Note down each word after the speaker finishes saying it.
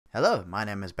Hello, my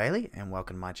name is Bailey and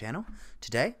welcome to my channel.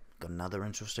 Today, got another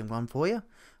interesting one for you.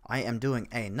 I am doing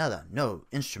another no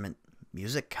instrument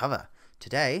music cover.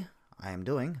 Today, I am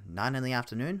doing 9 in the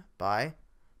Afternoon by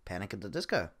Panic at the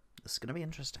Disco. This is going to be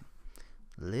interesting.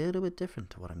 A little bit different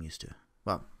to what I'm used to.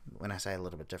 Well, when I say a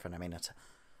little bit different, I mean it's a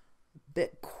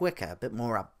bit quicker, a bit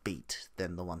more upbeat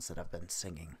than the ones that I've been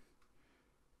singing.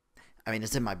 I mean,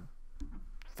 it's in my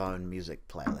phone music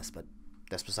playlist, but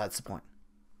that's besides the point.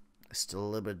 It's still a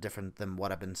little bit different than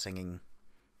what I've been singing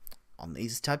on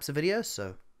these types of videos,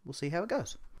 so we'll see how it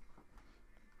goes.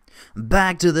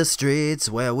 Back to the streets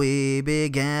where we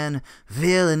began,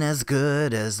 feeling as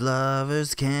good as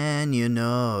lovers can, you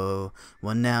know.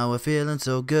 Well, now we're feeling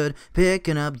so good,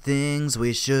 picking up things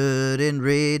we shouldn't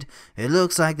read. It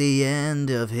looks like the end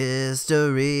of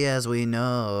history as we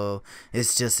know.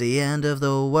 It's just the end of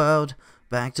the world.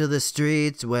 Back to the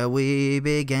streets where we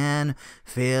began,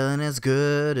 feeling as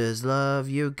good as love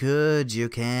you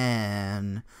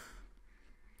can.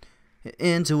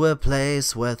 Into a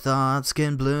place where thoughts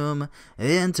can bloom,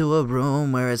 into a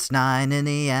room where it's 9 in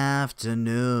the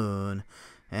afternoon.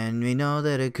 And we know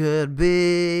that it could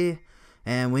be,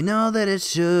 and we know that it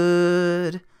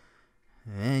should.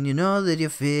 And you know that you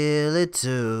feel it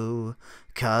too,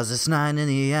 'cause it's 9 in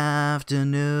the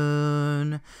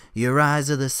afternoon. Your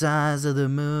eyes are the size of the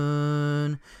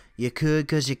moon. You could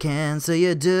 'cause you can, so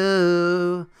you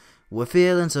do. We're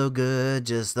feeling so good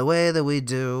just the way that we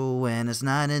do when it's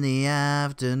 9 in the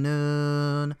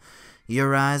afternoon.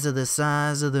 Your eyes are the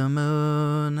size of the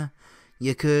moon.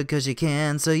 You could 'cause you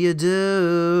can, so you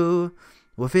do.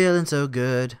 We're feeling so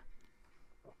good.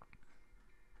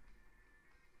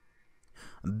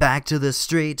 Back to the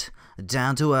street,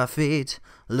 down to our feet,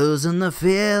 losing the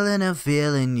feeling of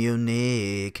feeling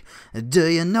unique. Do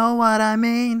you know what I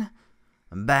mean?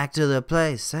 Back to the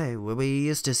place, hey, where we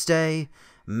used to stay.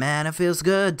 Man, it feels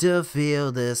good to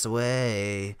feel this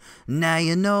way. Now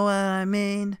you know what I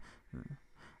mean.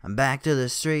 Back to the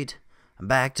street,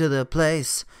 back to the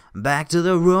place, back to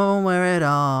the room where it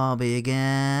all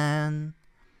began.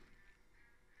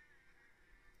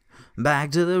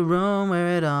 Back to the room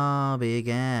where it all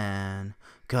began.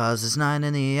 'Cause it's 9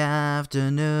 in the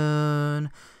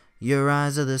afternoon. Your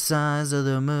eyes are the size of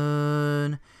the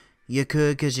moon. You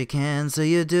could 'cause you can, so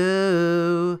you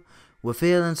do. We're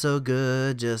feeling so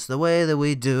good just the way that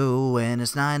we do when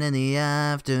it's 9 in the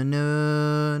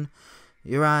afternoon.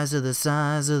 Your eyes are the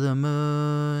size of the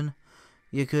moon.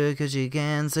 You could 'cause you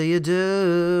can, so you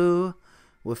do.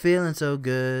 We're feeling so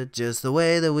good just the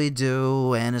way that we do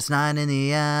when it's 9 in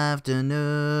the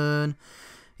afternoon.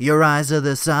 Your eyes are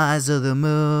the size of the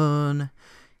moon.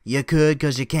 You could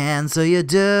 'cause you can, so you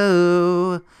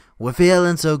do. We're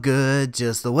feeling so good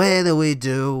just the way that we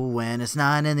do when it's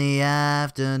 9 in the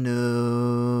afternoon.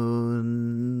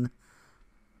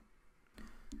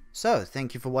 So,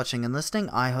 thank you for watching and listening.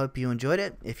 I hope you enjoyed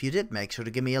it. If you did, make sure to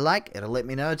give me a like. It'll let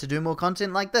me know to do more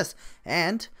content like this.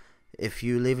 And if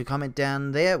you leave a comment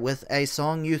down there with a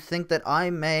song you think that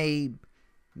I may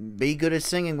be good at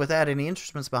singing without any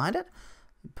instruments behind it,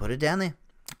 put it down there.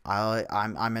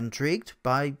 I'm intrigued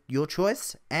by your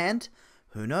choice, and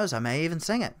who knows, I may even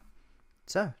sing it.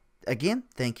 So, again,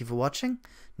 thank you for watching.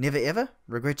 Never ever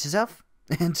regret yourself,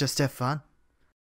 and just have fun.